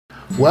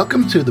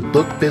Welcome to the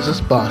Book Business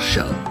Boss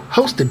Show,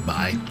 hosted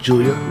by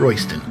Julia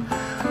Royston,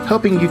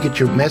 helping you get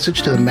your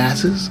message to the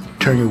masses,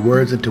 turn your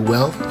words into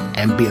wealth,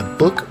 and be a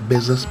book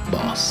business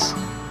boss.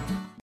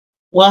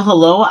 Well,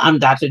 hello, I'm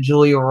Dr.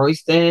 Julia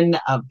Royston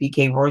of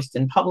BK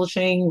Royston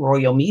Publishing,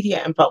 Royal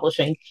Media and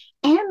Publishing,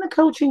 and the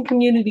coaching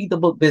community, the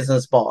Book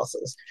Business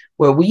Bosses,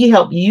 where we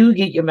help you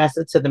get your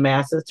message to the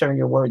masses, turn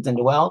your words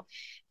into wealth,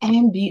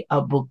 and be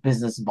a book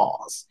business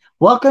boss.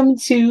 Welcome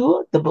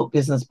to the Book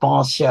Business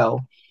Boss Show,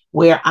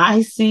 where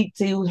I seek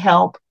to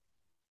help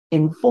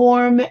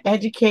inform,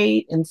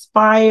 educate,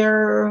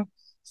 inspire,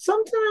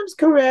 sometimes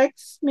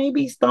correct,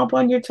 maybe stomp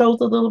on your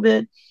toes a little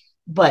bit.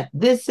 But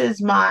this is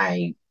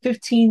my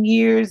 15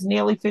 years,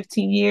 nearly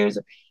 15 years,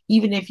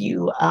 even if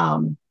you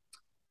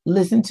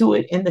listen to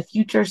it in the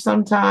future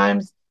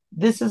sometimes,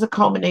 this is a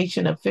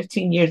culmination of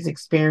 15 years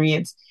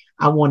experience.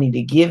 I wanted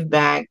to give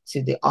back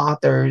to the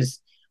authors,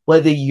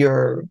 whether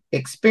you're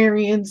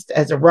experienced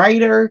as a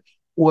writer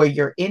or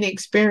you're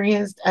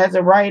inexperienced as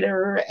a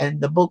writer and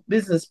the book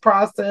business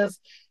process,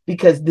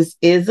 because this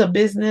is a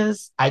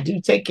business. I do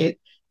take it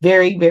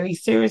very, very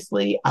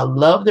seriously. I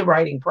love the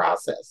writing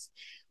process.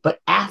 But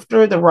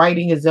after the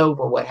writing is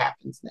over, what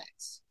happens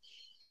next?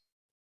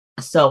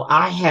 So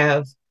I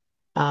have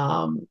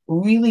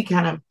really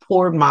kind of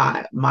poured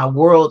my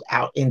world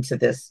out into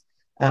this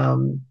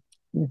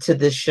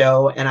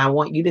show, and I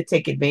want you to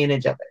take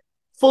advantage of it,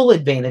 full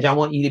advantage. I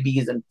want you to be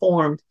as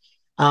informed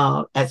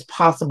as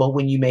possible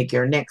when you make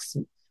your next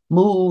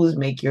moves,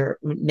 make your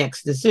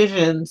next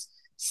decisions.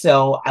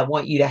 So I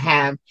want you to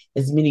have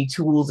as many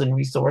tools and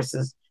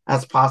resources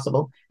as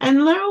possible, and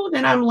know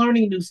that I'm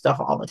learning new stuff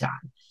all the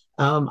time.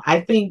 I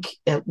think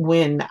that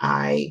when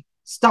I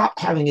stop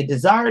having a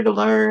desire to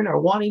learn or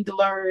wanting to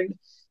learn,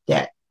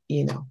 that,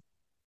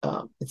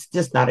 it's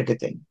just not a good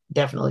thing.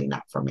 Definitely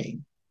not for me.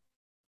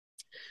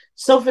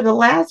 So for the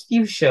last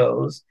few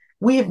shows,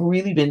 we have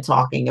really been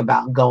talking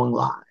about going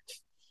live.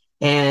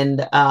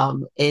 And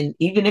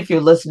even if you're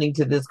listening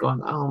to this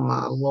going, oh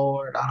my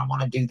Lord, I don't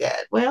want to do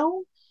that.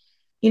 Well,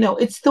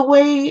 it's the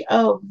way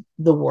of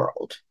the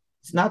world.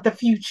 It's not the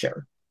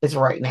future. It's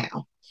right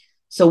now.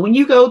 So when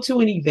you go to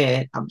an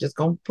event, I'm just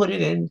going to put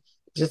it in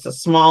just a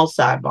small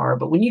sidebar,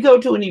 but when you go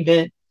to an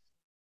event,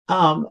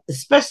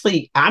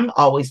 especially, I'm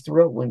always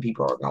thrilled when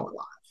people are going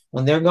live.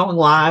 When they're going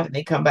live and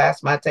they come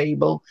past my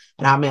table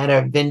and I'm at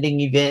a vending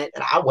event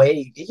and I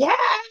wave, yay,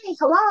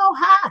 hello,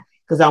 hi,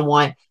 because I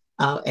want,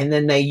 and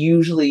then they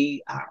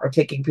usually are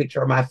taking a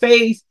picture of my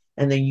face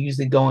and then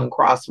usually going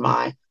across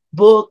my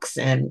books,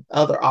 and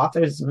other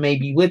authors may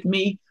be with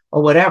me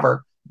or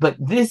whatever. But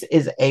this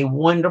is a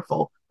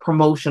wonderful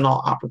promotional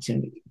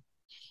opportunity.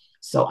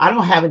 So I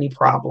don't have any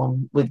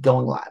problem with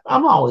going live.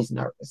 I'm always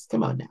nervous.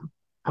 Come on now.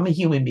 I'm a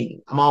human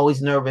being. I'm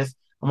always nervous.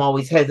 I'm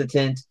always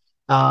hesitant.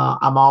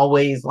 I'm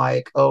always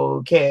like,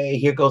 okay,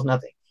 here goes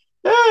nothing.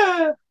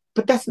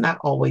 But that's not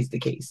always the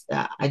case.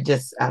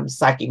 I'm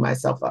psyching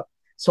myself up.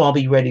 So I'll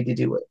be ready to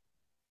do it.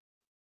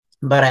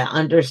 But I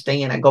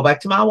understand. I go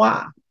back to my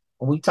why.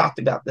 We talked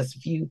about this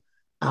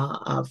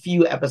a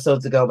few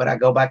episodes ago, but I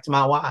go back to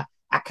my why.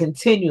 I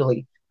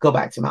continually go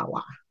back to my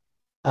why.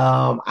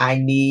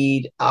 I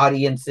need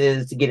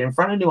audiences to get in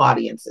front of new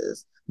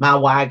audiences. My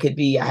why could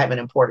be I have an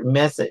important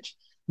message.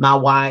 My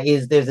why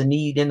is there's a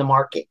need in the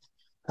market.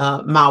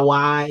 My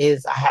why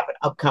is I have an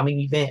upcoming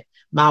event.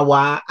 My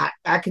why,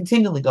 I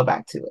continually go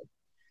back to it.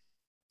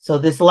 So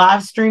this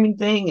live streaming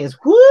thing is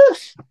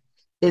whoosh,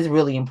 is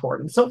really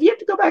important. So if you have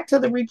to go back to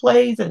the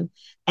replays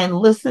and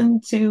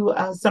listen to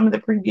some of the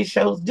previous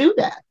shows, do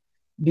that,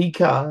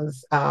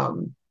 because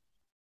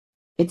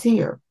it's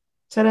here.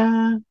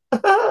 Ta-da!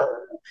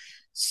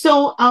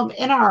 So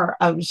in our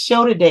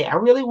show today, I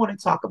really want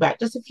to talk about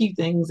just a few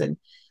things, and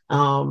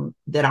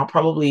that I'll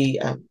probably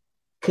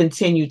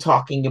continue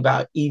talking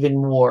about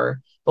even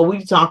more. But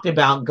we've talked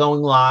about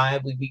going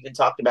live. We've even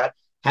talked about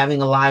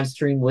having a live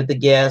stream with a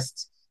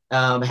guest,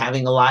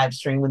 having a live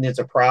stream when there's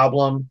a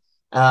problem.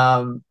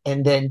 And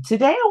then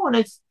today I want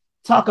to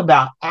talk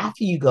about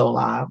after you go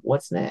live,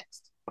 what's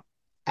next?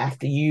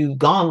 After you've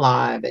gone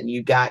live and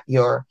you got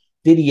your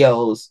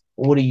videos,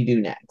 what do you do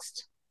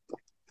next?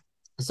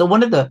 So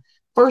one of the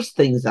first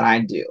things that I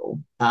do,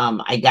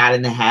 I got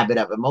in the habit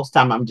of it. Most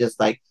time I'm just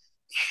like,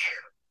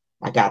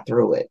 I got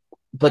through it.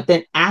 But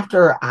then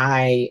after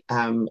I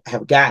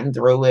have gotten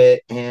through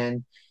it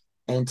and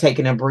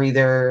taken a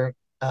breather,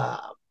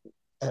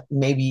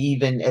 maybe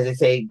even, as I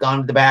say,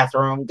 gone to the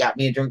bathroom, got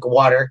me a drink of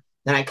water,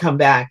 then I come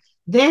back.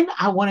 Then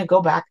I want to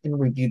go back and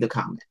review the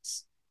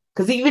comments.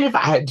 Because even if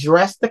I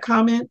address the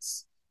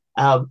comments,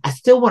 I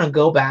still want to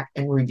go back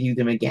and review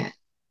them again.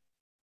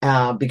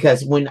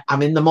 Because when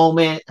I'm in the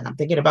moment and I'm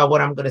thinking about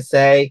what I'm going to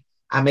say,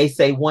 I may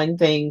say one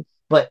thing,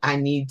 but I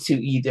need to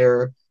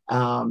either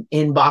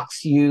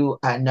inbox you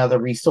another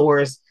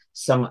resource,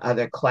 some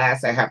other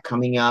class I have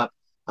coming up,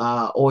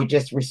 or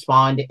just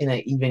respond in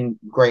an even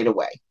greater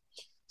way.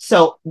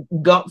 So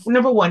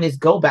number one is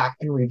go back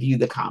and review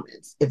the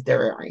comments if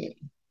there are any.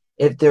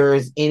 If there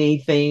is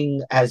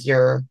anything as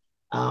you're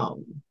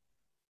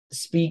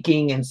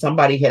speaking and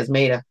somebody has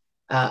made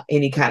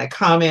any kind of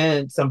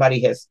comment.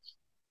 Somebody has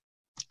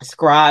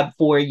scribed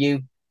for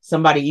you.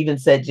 Somebody even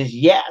said just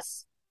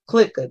yes,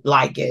 click it,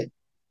 like it,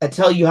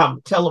 tell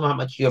them how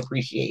much you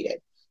appreciate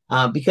it.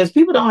 Because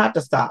people don't have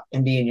to stop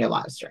and be in your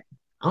live stream.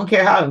 I don't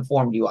care how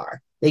informed you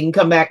are. They can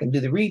come back and do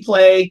the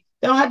replay.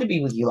 They don't have to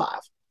be with you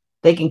live.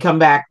 They can come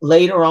back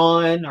later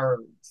on or a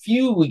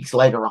few weeks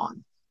later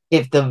on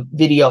if the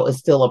video is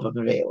still up and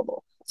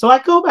available. So I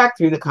go back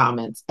through the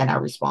comments and I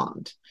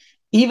respond.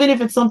 Even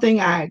if it's something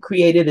I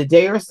created a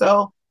day or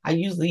so, I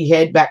usually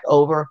head back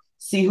over,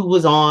 see who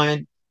was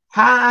on.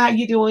 Hi, how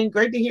you doing?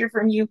 Great to hear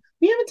from you.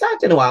 We haven't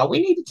talked in a while. We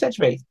need to touch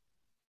base.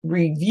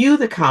 Review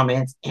the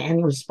comments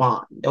and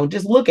respond. Don't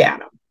just look at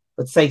them,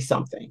 but say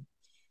something.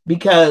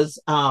 Because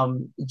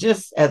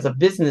just as a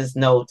business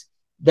note,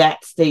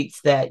 that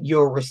states that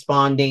you're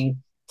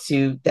responding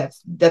to,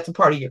 that's a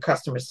part of your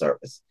customer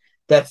service.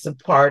 That's a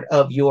part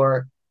of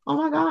your, oh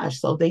my gosh,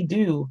 so they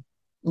do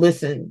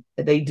listen.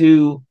 They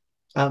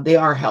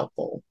are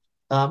helpful.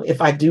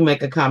 If I do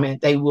make a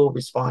comment, they will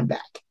respond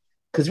back.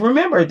 Because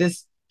remember,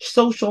 this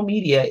social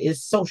media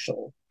is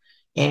social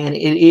and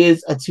it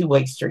is a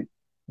two-way street.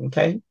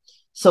 Okay.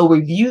 So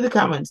review the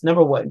comments.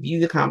 Number one, view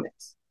the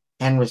comments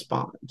and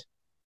respond.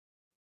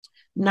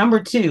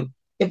 Number two,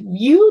 if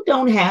you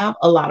don't have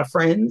a lot of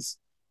friends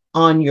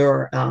on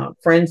your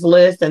friends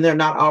list and they're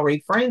not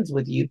already friends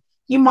with you,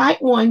 you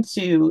might want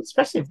to,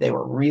 especially if they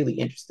were really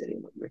interested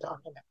in what you were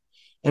talking about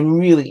and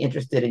really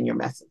interested in your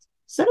message,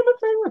 send them a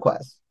friend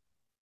request.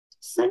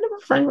 Send them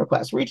a friend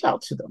request. Reach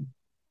out to them.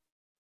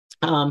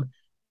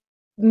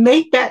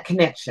 Make that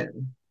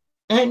connection.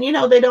 And,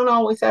 they don't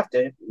always have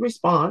to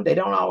respond. They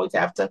don't always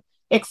have to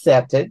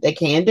accept it. They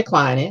can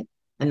decline it.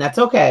 And that's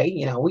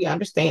okay. We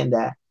understand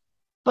that.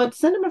 But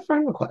send them a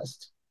friend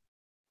request.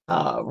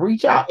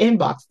 Reach out,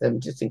 inbox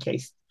them just in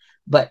case.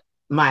 But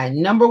my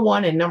number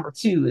one and number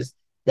two is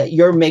that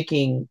you're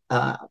making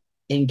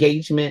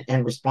engagement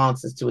and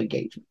responses to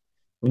engagement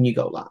when you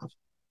go live.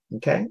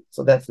 Okay.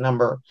 So that's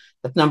number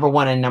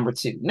one and number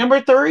two.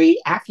 Number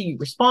three, after you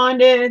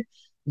responded,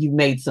 you've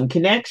made some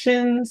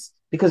connections,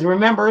 because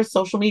remember,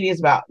 social media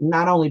is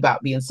not only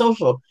about being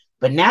social,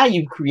 but now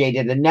you've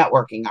created a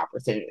networking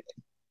opportunity.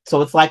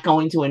 So it's like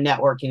going to a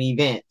networking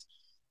event,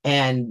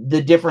 and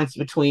the difference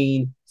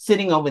between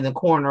sitting over in the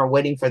corner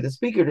waiting for the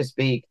speaker to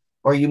speak,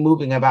 or you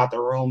moving about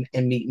the room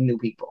and meeting new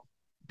people,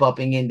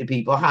 bumping into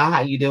people. Hi,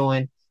 how you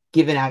doing?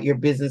 Giving out your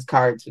business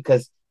cards,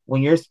 because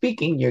when you're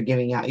speaking, you're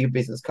giving out your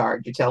business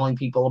card. You're telling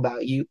people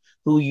about you,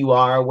 who you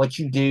are, what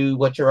you do,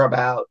 what you're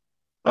about.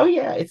 Oh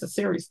yeah, it's a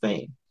serious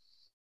thing.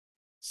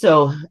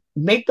 So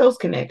make those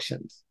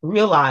connections.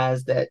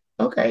 Realize that,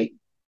 okay,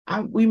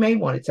 we may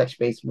want to touch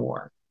base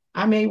more.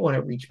 I may want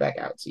to reach back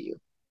out to you.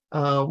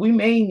 We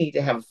may need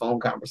to have a phone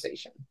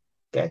conversation.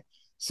 Okay.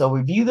 So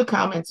review the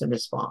comments and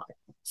respond.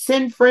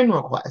 Send friend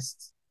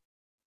requests.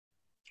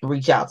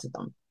 Reach out to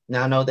them.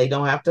 Now, no, they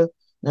don't have to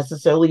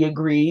necessarily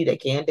agree. They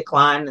can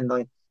decline,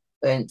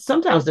 and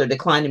sometimes they're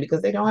declining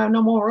because they don't have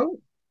no more room,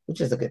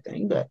 which is a good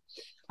thing, but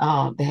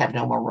they have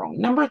no more room.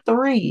 Number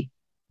three,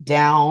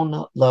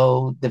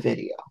 download the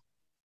video.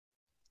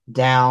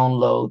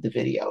 Download the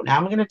video. Now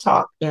I'm going to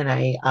talk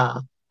in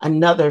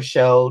another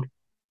show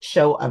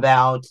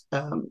about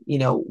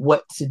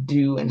what to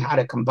do and how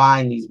to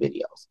combine these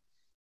videos.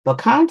 But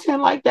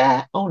content like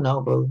that, oh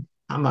no, boo,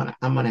 I'm gonna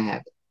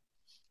have it.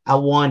 I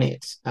want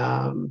it.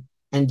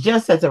 And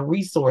just as a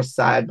resource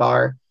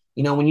sidebar,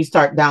 when you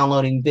start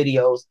downloading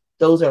videos,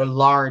 those are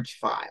large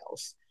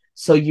files.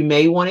 So you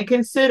may want to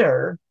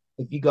consider,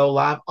 if you go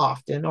live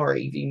often, or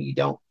even you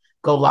don't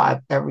go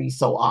live every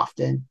so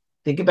often,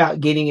 think about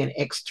getting an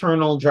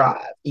external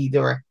drive,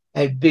 either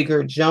a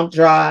bigger jump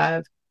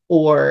drive,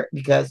 or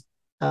because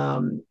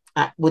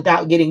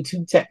without getting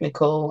too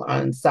technical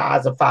on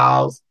size of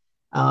files,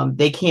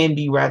 they can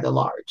be rather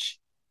large.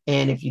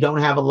 And if you don't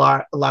have a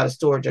lot of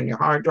storage on your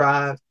hard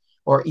drive,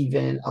 or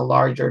even a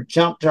larger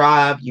jump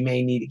drive, you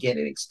may need to get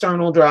an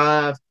external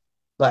drive.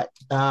 But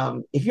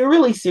if you're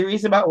really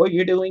serious about what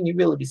you're doing, you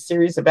really be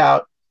serious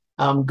about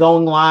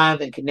going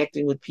live and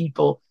connecting with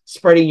people,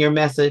 spreading your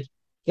message,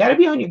 you got to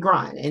be on your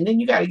grind. And then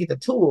you got to get the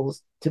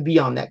tools to be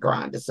on that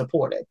grind to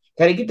support it.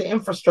 Got to get the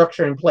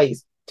infrastructure in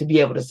place to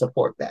be able to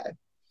support that.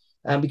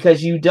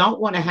 Because you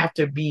don't want to have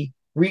to be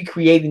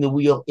recreating the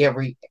wheel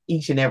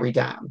each and every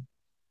time.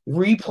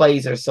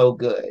 Replays are so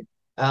good.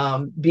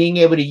 Being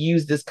able to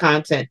use this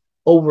content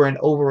over and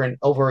over and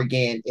over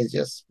again is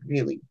just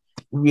really,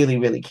 really,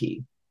 really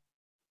key.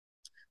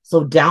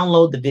 So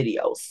download the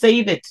video,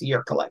 save it to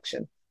your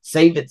collection,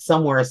 save it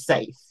somewhere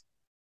safe.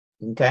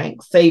 Okay,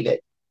 save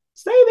it.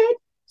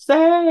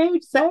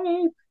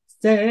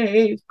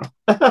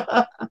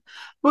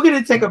 We're going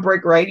to take a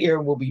break right here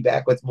and we'll be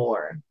back with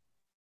more.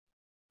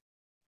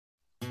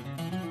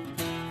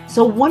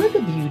 So one of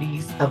the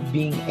beauties of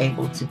being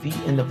able to be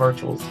in the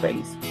virtual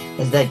space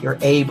is that you're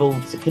able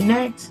to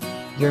connect,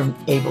 you're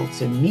able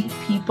to meet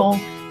people,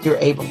 you're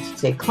able to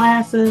take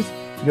classes,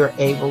 you're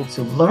able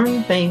to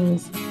learn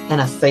things in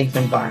a safe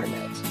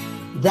environment.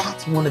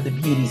 That's one of the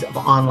beauties of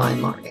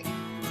online learning.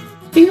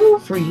 Feel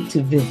free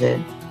to visit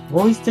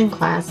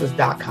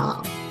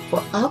RoystonClasses.com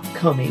for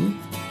upcoming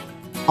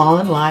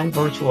online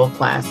virtual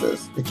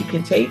classes that you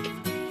can take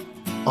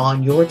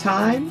on your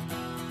time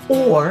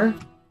or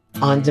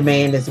on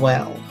demand as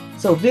well.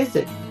 So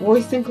visit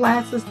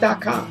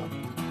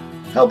RoystonClasses.com,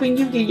 helping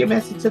you get your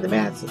message to the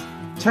masses.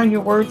 Turn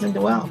your words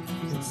into wealth.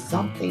 And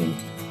something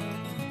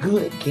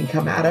good can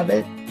come out of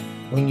it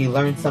when you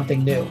learn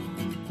something new.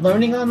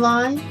 Learning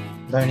online,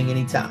 learning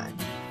anytime.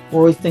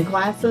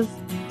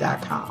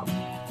 RoystonClasses.com.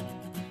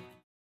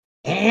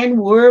 And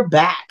we're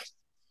back.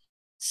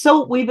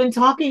 So we've been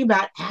talking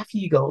about after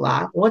you go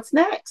live, what's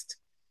next?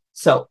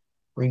 So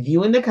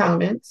reviewing the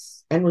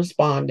comments and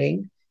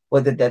responding,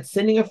 whether that's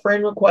sending a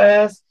friend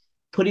request,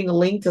 putting a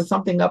link to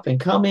something up and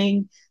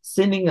coming,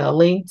 sending a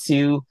link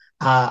to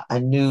a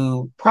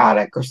new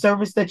product or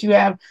service that you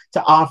have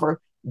to offer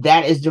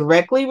that is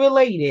directly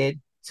related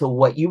to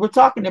what you were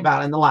talking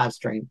about in the live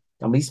stream.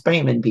 Don't be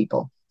spamming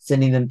people,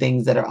 sending them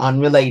things that are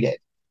unrelated.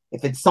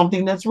 If it's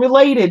something that's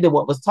related to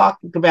what was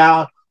talked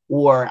about,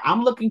 or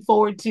I'm looking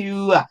forward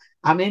to,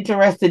 I'm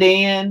interested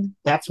in,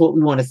 that's what we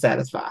want to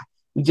satisfy.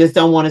 We just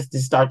don't want us to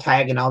start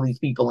tagging all these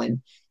people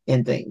in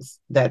things.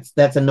 That's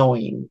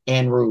annoying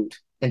and rude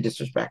and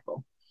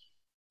disrespectful.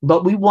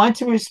 But we want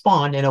to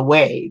respond in a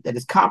way that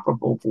is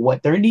comparable for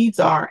what their needs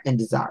are and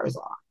desires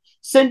are.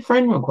 Send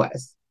friend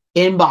requests,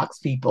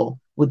 inbox people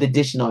with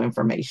additional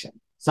information.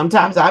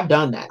 Sometimes I've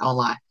done that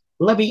online.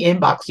 Let me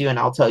inbox you and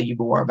I'll tell you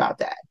more about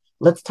that.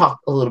 Let's talk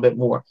a little bit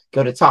more.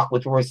 Go to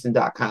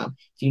talkwithroyston.com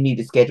if you need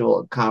to schedule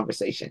a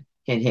conversation.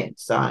 Hint, hint,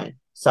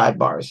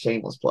 sidebars,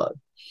 shameless plug.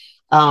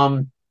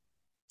 And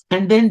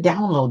then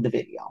download the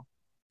video.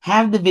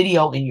 Have the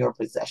video in your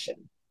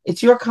possession.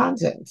 It's your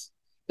content.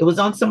 It was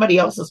on somebody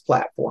else's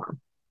platform.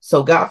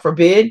 So God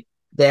forbid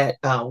that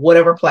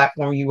whatever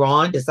platform you're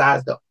on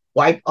decides to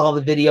wipe all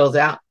the videos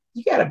out.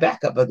 You got a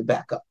backup of the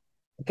backup.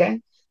 Okay?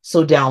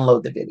 So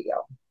download the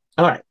video.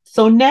 All right.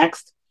 So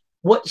next,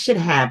 what should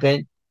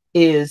happen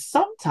is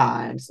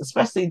sometimes,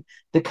 especially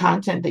the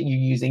content that you're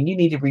using, you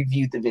need to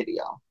review the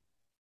video.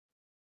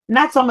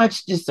 Not so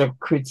much just a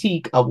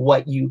critique of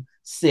what you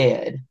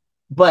said,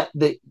 but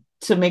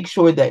to make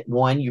sure that,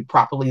 one, you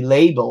properly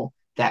label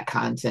that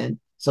content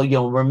so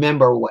you'll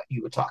remember what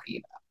you were talking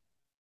about.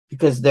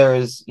 Because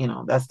there's,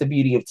 that's the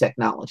beauty of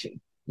technology.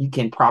 You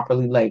can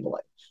properly label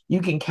it.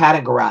 You can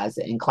categorize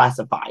it and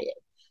classify it.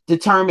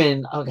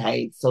 Determine,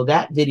 okay, so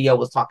that video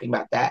was talking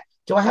about that.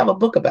 Do I have a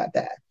book about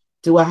that?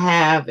 Do I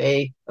have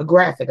a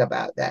graphic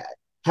about that?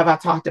 Have I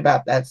talked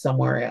about that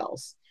somewhere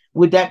else?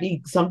 Would that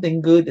be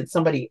something good that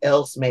somebody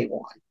else may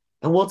want?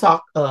 And we'll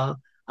talk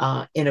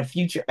in a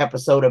future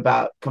episode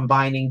about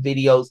combining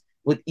videos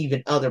with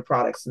even other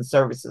products and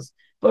services.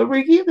 But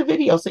review the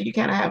video so you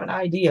kind of have an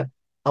idea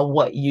of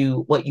what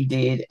you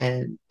did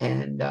and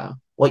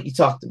what you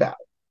talked about.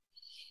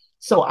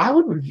 So I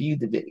would review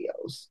the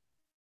videos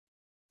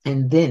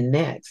and then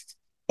next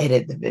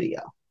edit the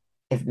video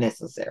if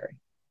necessary.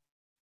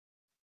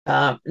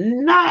 I'm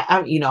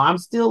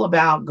still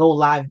about go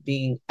live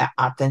being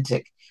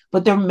authentic,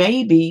 but there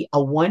may be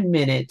a 1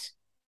 minute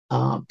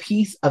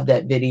piece of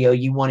that video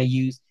you want to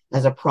use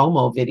as a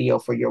promo video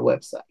for your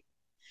website.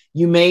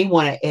 You may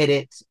want to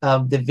edit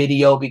the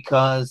video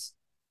because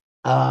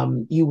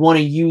you want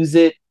to use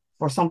it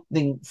for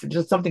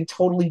just something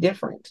totally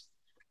different.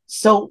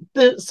 So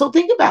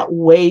think about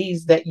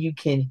ways that you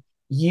can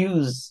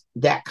use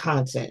that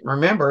content.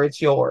 Remember,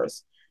 it's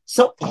yours.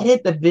 So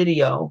edit the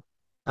video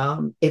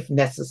if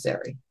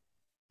necessary.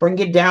 Bring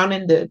it down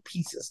into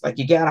pieces. Like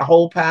you got a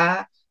whole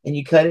pie and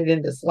you cut it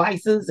into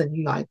slices and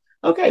you're like,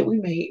 okay,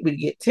 we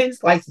get 10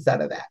 slices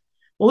out of that.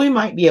 Well, we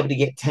might be able to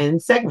get 10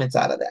 segments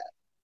out of that.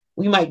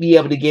 We might be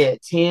able to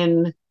get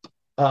 10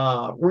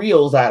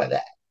 reels out of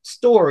that,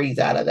 stories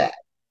out of that,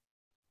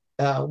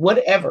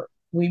 whatever.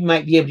 We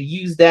might be able to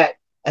use that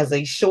as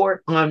a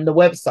short on the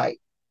website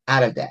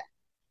out of that,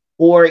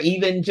 or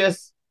even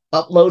just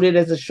upload it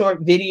as a short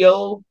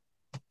video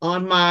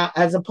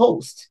as a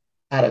post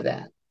out of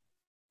that.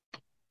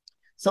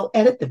 So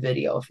edit the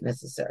video if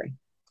necessary.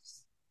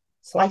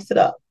 Slice it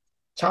up,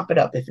 chop it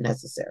up if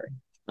necessary.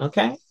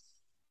 Okay.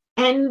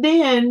 And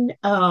then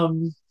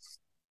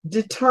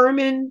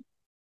determine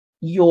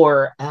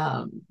your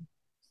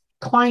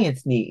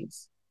client's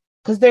needs.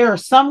 Because there are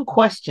some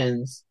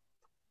questions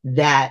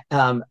that,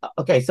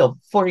 so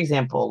for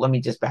example, let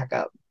me just back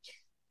up.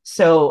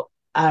 So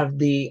a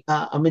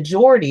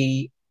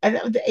majority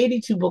of the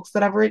 82 books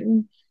that I've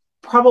written,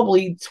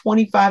 probably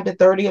 25 to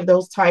 30 of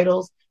those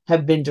titles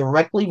have been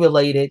directly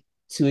related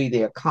to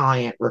either a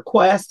client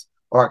request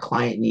or a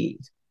client need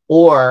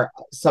or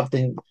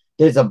something.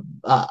 There's a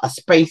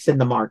space in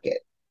the market.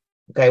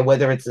 Okay.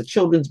 Whether it's a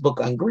children's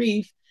book on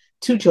grief,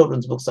 2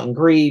 children's books on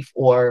grief,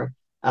 or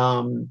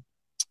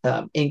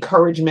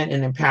encouragement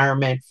and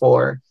empowerment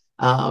for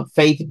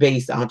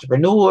faith-based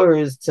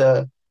entrepreneurs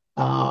to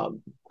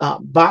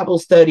Bible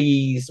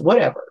studies,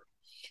 whatever.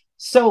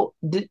 So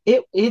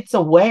it's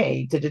a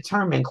way to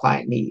determine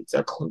client needs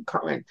or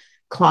current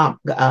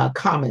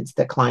comments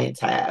that clients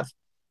have.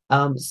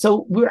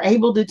 So we're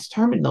able to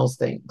determine those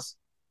things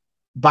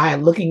by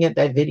looking at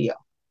that video.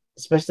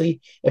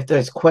 especially if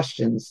there's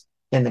questions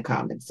in the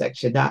comment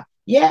section. Not,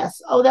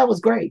 yes, oh, that was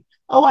great.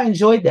 Oh, I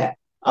enjoyed that.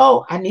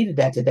 Oh, I needed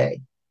that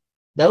today.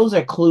 Those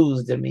are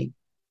clues to me.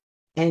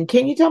 And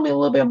can you tell me a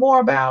little bit more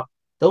about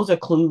those? Are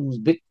clues,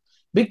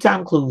 big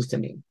time clues to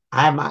me.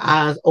 I have my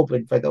eyes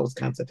open for those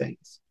kinds of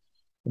things.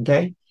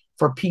 Okay.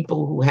 For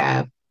people who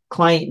have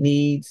client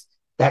needs,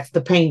 that's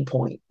the pain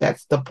point.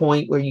 That's the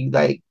point where you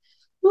like,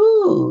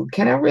 ooh,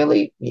 can I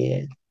really?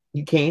 Yeah,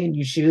 you can,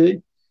 you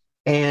should.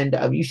 And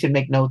you should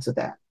make notes of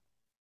that.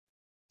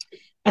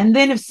 And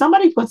then if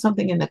somebody puts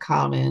something in the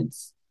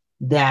comments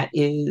that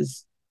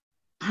is,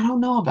 I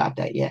don't know about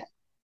that yet.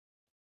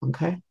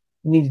 Okay.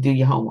 You need to do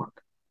your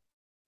homework.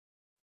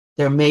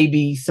 There may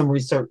be some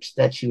research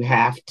that you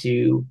have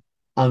to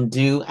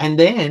do and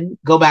then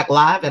go back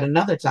live at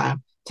another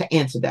time to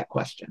answer that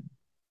question.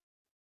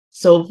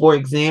 So, for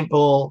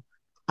example,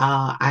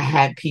 I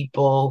had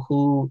people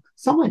who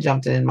someone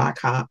jumped in my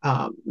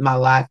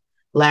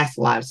last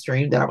live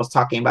stream that I was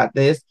talking about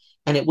this,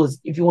 and it was,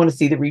 if you want to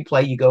see the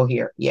replay, you go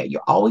here. Yeah,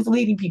 you're always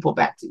leading people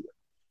back to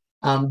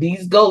you.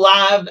 These go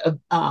live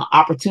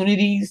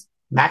opportunities,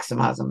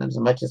 maximize them as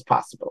much as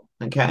possible.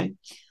 Okay,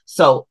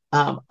 so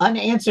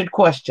unanswered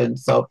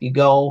questions. So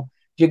if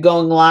you're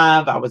going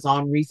live, I was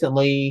on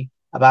recently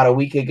about a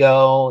week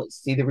ago.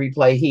 See the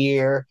replay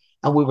here.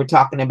 And we were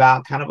talking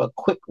about kind of a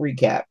quick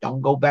recap.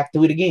 Don't go back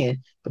through it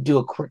again, but do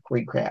a quick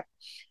recap.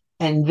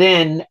 And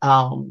then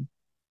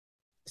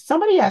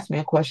somebody asked me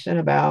a question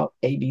about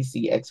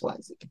ABC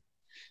XYZ.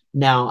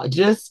 Now,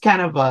 just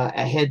kind of a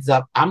heads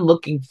up, I'm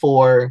looking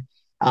for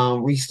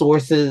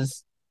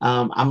resources.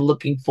 I'm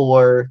looking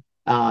for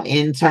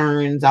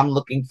interns. I'm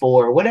looking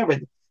for whatever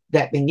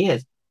that thing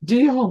is. Do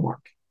your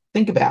homework.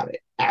 Think about it.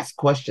 Ask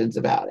questions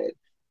about it.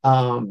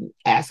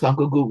 Ask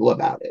Uncle Google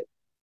about it.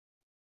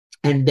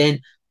 And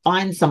then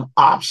find some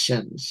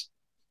options.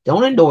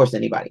 Don't endorse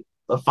anybody,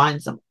 but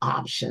find some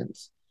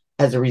options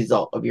as a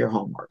result of your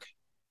homework.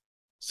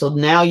 So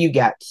now you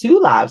got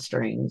 2 live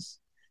streams,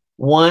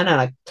 one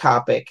on a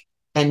topic,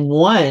 and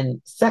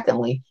one,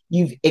 secondly,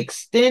 you've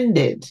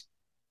extended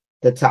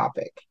the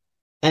topic.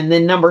 And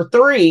then number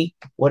 3,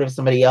 what if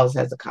somebody else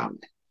has a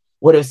comment?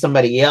 What if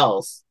somebody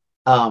else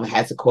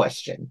has a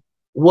question?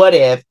 What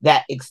if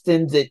that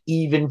extends it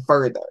even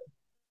further?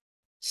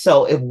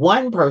 So if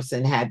one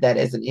person had that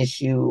as an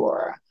issue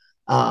or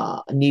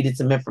needed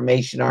some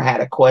information or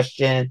had a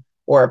question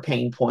or a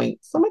pain point,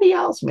 somebody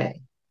else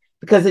may.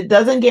 Because it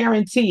doesn't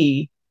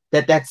guarantee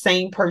that that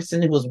same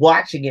person who was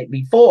watching it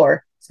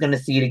before is going to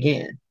see it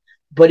again.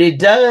 But it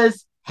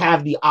does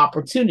have the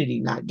opportunity,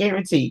 not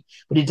guaranteed,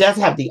 but it does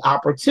have the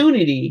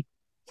opportunity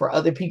for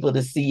other people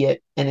to see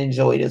it and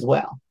enjoy it as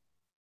well.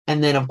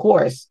 And then, of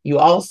course, you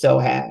also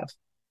have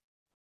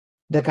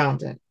the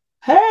content.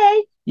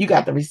 Hey, you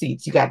got the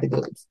receipts, you got the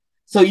goods.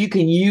 So you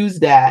can use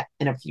that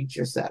in a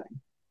future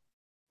setting.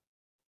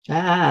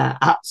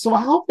 So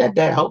I hope that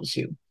helps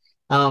you.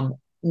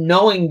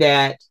 Knowing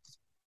that,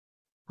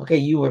 okay,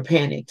 you were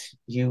panicked,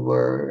 you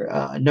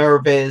were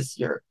nervous,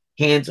 your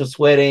hands were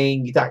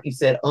sweating, you thought you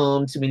said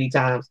too many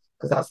times,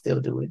 because I'll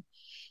still do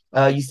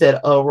it. You said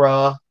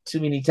too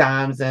many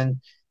times, and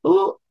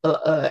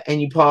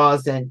you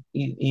paused, and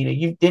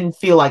you didn't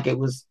feel like it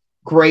was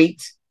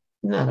great.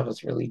 None of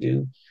us really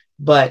do,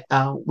 but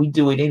we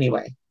do it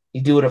anyway.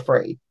 You do it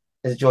afraid,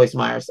 as Joyce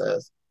Meyer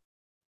says.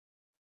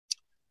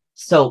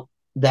 So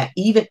that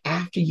even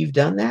after you've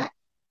done that,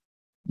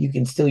 you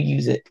can still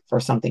use it for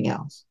something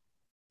else.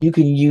 You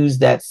can use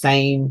that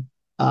same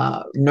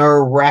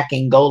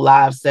nerve-wracking go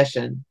live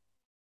session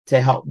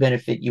to help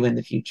benefit you in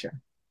the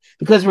future.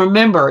 Because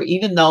remember,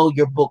 even though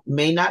your book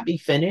may not be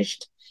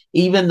finished,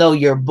 even though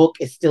your book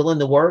is still in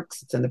the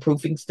works, it's in the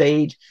proofing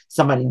stage,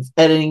 somebody's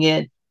editing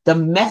it, the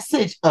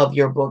message of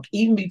your book,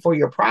 even before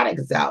your product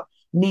is out,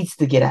 needs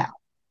to get out.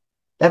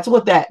 That's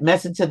what that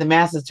message to the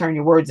masses, turn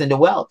your words into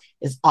wealth,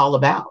 is all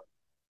about.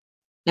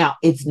 Now,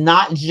 it's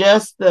not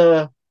just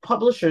the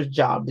publisher's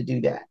job to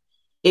do that.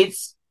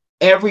 It's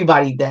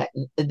everybody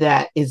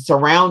that is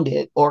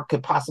surrounded or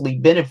could possibly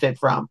benefit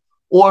from,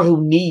 or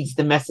who needs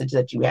the message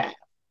that you have.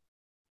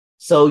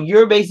 So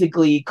you're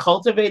basically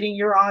cultivating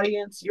your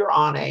audience. You're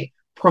on a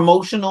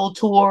promotional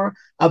tour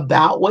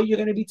about what you're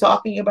going to be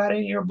talking about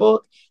in your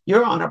book.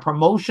 You're on a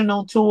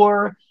promotional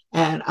tour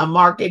and a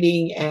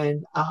marketing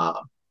and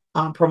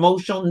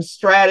promotion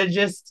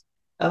strategist,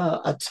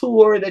 a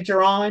tour that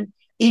you're on,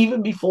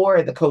 even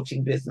before the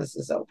coaching business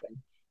is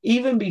open,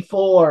 even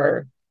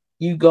before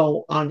you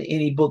go on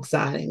any book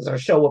signings or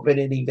show up at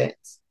any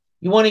events.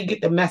 You want to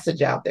get the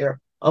message out there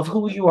of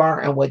who you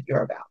are and what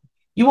you're about.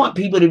 You want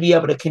people to be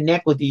able to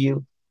connect with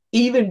you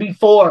even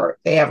before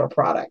they have a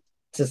product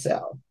to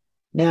sell.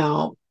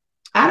 Now,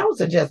 I don't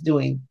suggest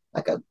doing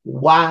like a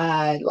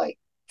wide, like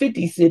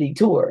 50 city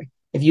tour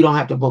if you don't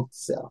have to book to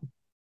sell.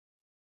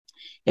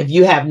 If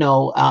you have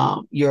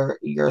no,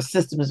 your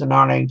systems are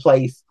not in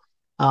place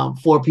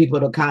for people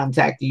to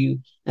contact you.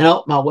 And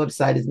my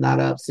website is not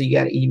up, so you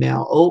got to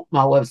email.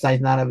 My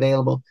website's not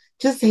available.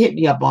 Just hit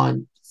me up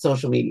on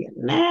social media.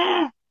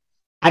 Nah,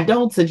 I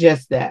don't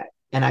suggest that,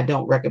 and I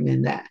don't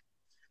recommend that.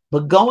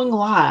 but going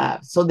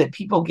live so that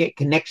people get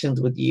connections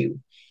with you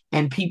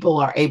and people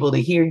are able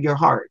to hear your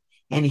heart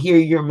and hear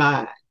your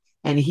mind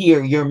and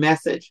hear your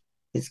message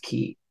is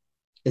key,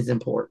 is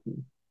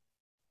important,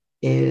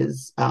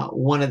 is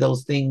one of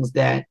those things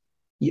that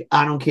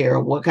I don't care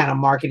what kind of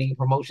marketing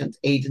promotions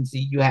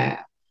agency you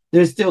have,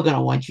 they're still going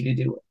to want you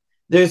to do it.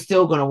 They're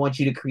still going to want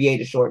you to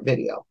create a short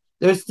video.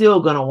 They're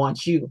still going to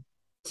want you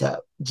to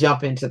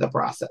jump into the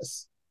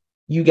process.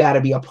 You got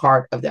to be a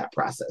part of that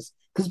process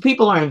because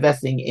people are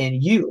investing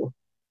in you,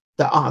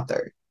 the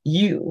author,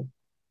 you,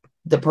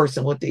 the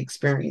person with the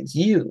experience,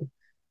 you,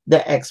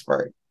 the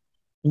expert,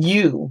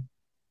 you,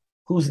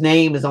 whose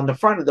name is on the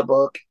front of the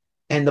book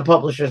and the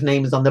publisher's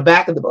name is on the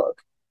back of the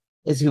book,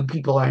 is who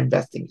people are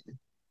investing in.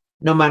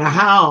 No matter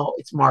how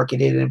it's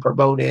marketed and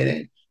promoted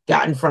and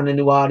got in front of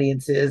new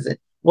audiences and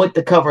what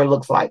the cover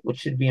looks like, which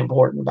should be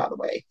important, by the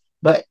way,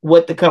 but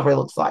what the cover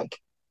looks like,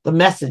 the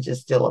message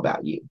is still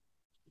about you.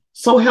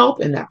 So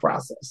help in that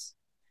process.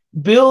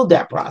 Build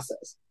that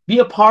process. Be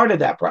a part of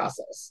that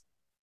process.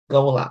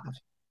 Go live.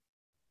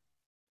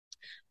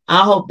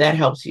 I hope that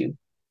helps you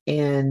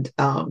and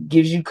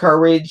gives you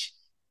courage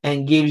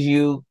and gives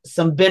you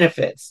some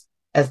benefits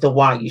as to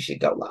why you should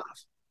go live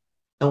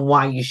and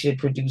why you should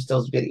produce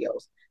those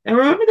videos. And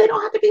remember, they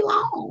don't have to be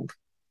long.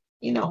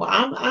 You know,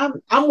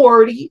 I'm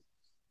wordy.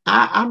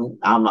 I'm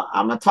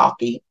a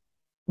talkie,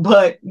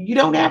 but you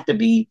don't have to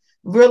be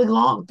really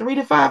long. 3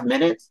 to 5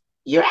 minutes,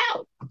 you're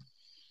out.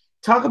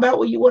 Talk about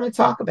what you want to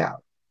talk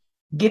about.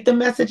 Get the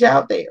message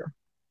out there.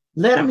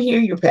 Let them hear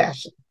your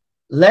passion.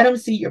 Let them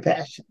see your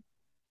passion.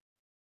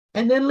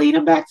 And then lead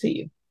them back to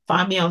you.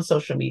 Find me on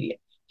social media.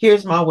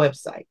 Here's my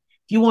website.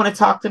 If you want to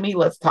talk to me,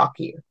 let's talk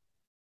here.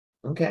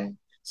 Okay?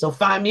 So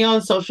find me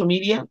on social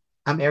media.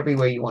 I'm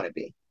everywhere you want to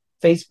be.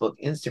 Facebook,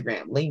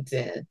 Instagram,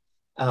 LinkedIn,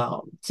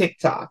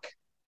 TikTok,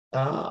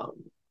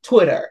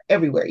 Twitter,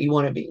 everywhere you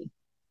want to be.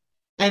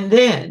 And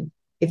then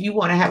if you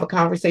want to have a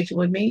conversation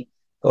with me,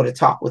 go to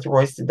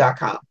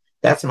talkwithroyston.com.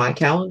 That's my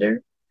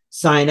calendar.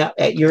 Sign up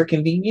at your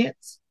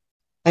convenience.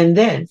 And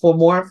then for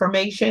more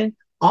information,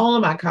 all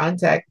of my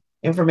contact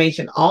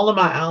information, all of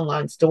my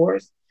online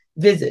stores,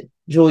 visit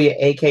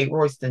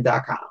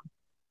JuliaAKRoyston.com.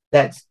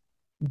 That's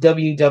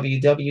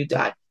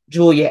www.JuliaAK,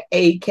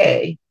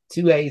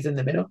 2 A's in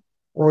the middle,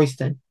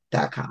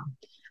 Royston.com.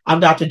 I'm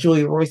Dr.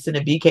 Julia Royston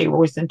at BK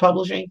Royston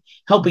Publishing,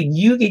 helping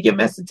you get your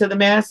message to the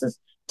masses,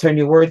 turn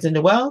your words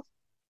into wealth,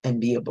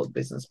 and be a book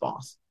business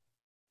boss.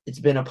 It's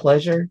been a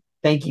pleasure.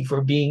 Thank you for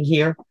being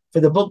here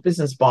for the Book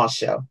Business Boss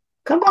Show.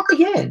 Come back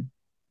again.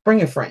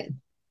 Bring a friend.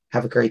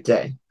 Have a great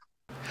day.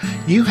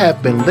 You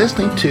have been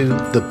listening to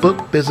the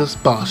Book Business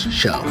Boss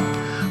Show.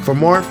 For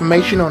more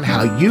information on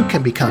how you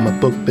can become a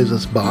book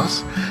business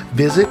boss,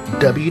 visit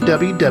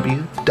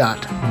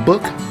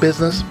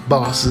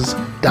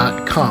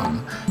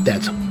www.bookbusinessbosses.com.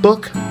 That's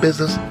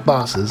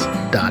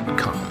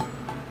bookbusinessbosses.com.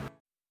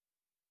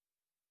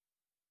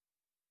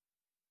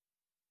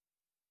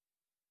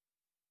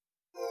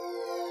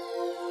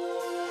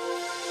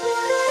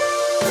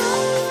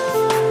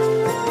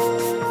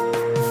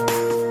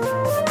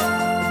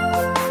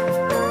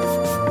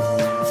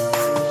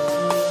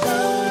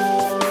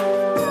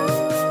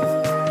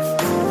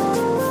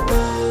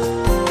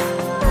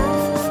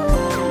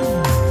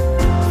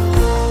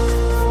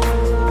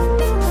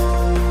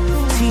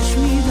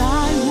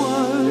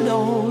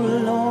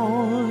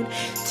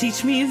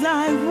 Teach me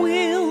thy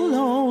will,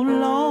 O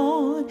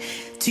Lord.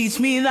 Teach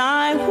me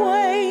thy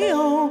way,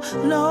 O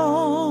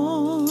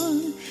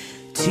Lord.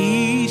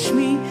 Teach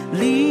me,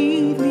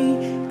 lead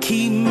me,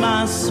 keep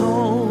my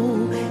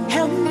soul.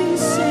 Help me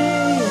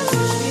say,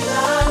 teach me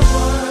thy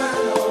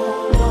word,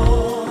 O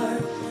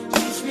Lord.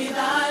 Teach me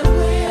thy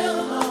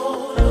will,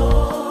 O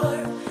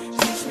Lord.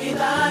 Teach me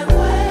thy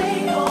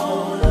way,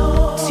 O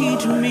Lord.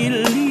 Teach me,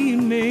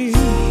 lead me.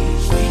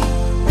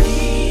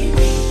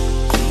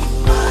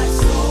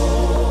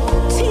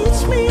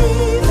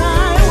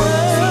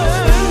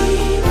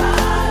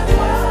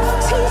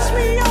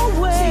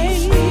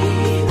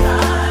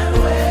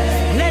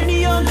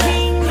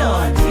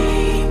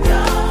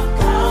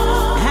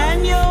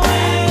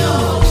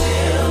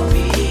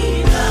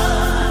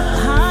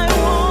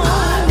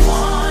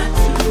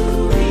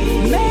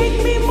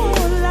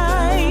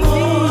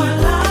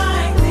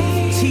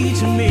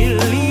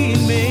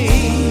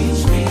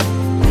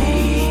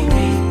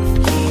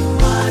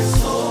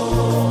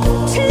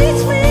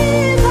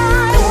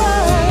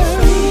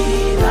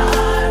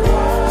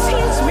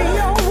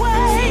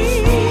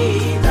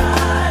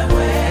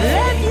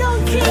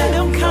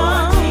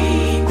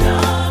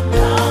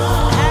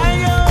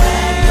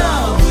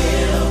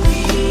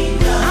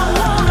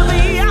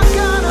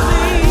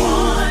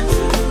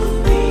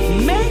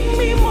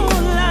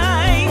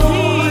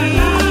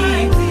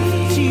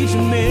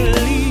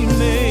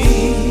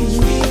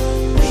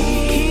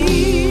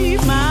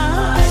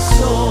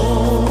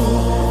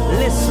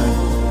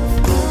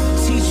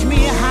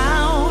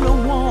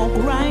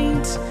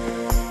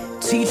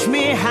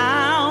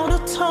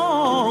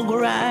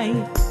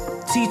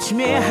 Teach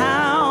me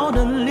how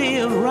to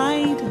live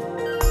right.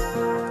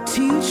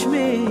 Teach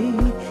me,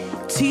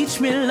 teach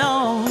me,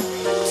 Lord.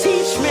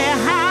 Teach me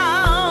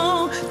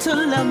how to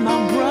love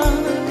my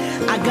brother.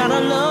 I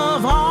gotta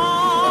love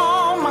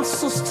all my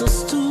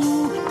sisters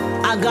too.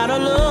 I gotta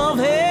love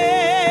everybody.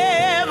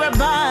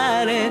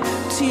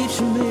 Teach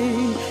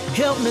me,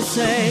 help me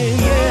say,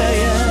 yeah,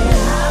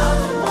 yeah.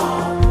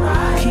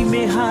 Teach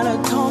me how to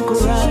talk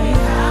right.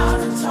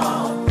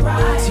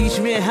 Teach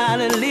me how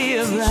to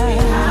live right.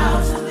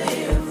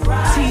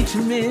 Teach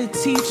me,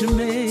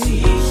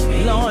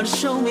 Lord,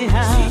 show me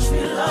how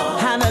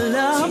to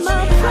love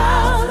my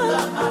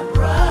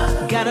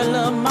brother. Gotta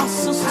love my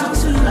sister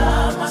too.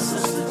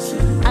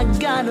 I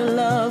gotta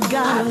love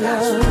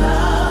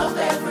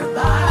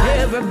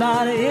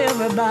everybody.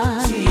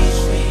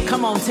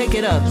 Come on, take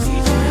it up.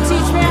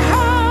 Teach me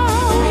how.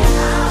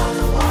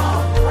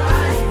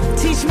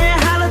 Teach me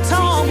how to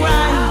talk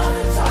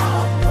right.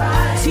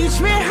 Teach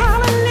me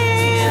how to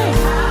live.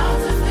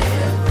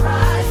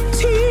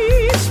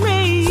 Teach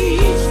me.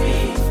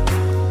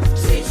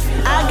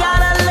 I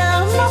gotta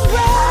love my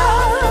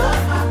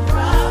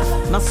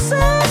brother, my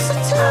sister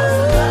too.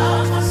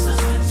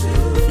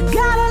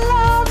 Gotta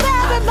love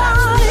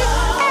everybody.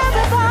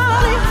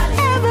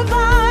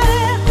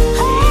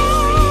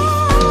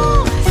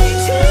 Oh,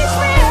 teach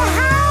me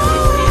how.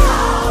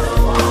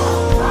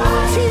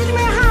 Teach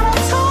me how to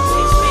talk.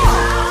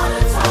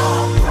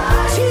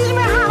 Teach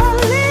me how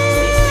to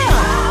live.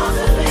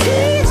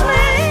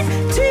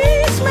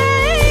 Teach me.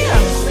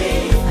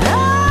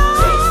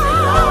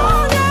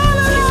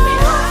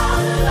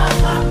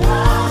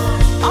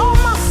 All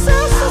my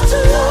sisters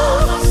too.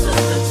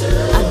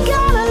 I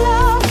gotta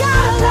love,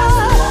 better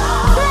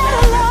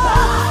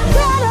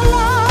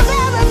love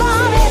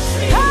everybody.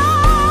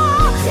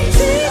 Oh, teach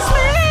me.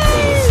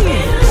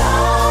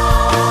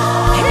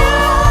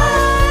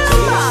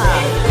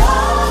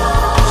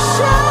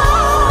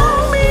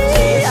 Show me,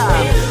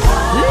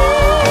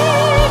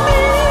 lead me,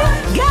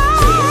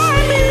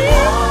 guide me,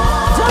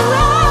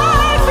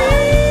 direct me.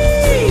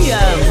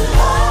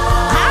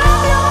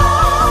 I'm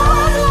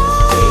yours,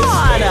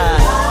 Lord.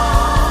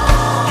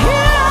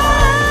 Here I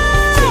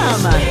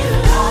am.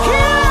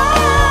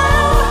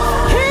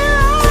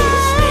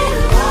 Teach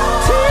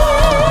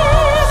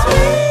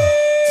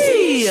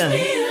me,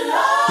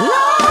 Lord.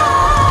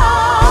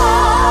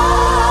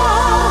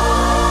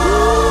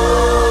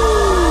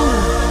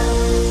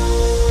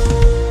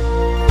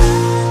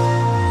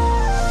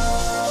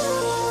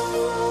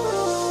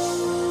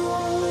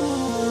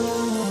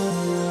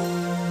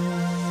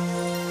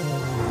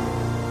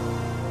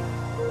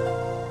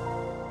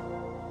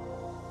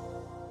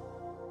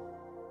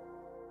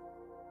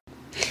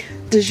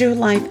 Does your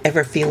life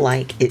ever feel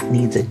like it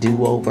needs a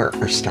do-over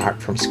or start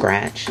from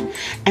scratch?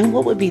 And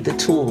what would be the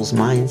tools,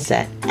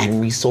 mindset, and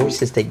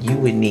resources that you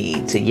would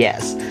need to,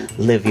 yes,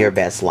 live your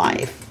best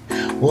life?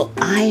 Well,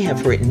 I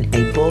have written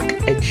a book,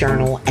 a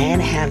journal,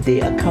 and have the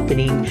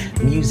accompanying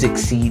music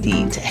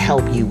CD to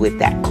help you with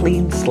that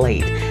clean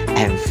slate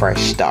and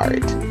fresh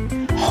start.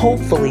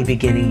 Hopefully,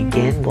 beginning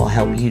again will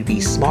help you to be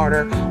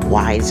smarter,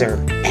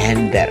 wiser,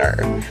 and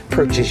better.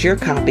 Purchase your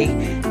copy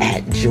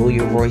at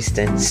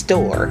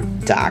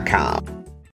JuliaRoystonStore.com.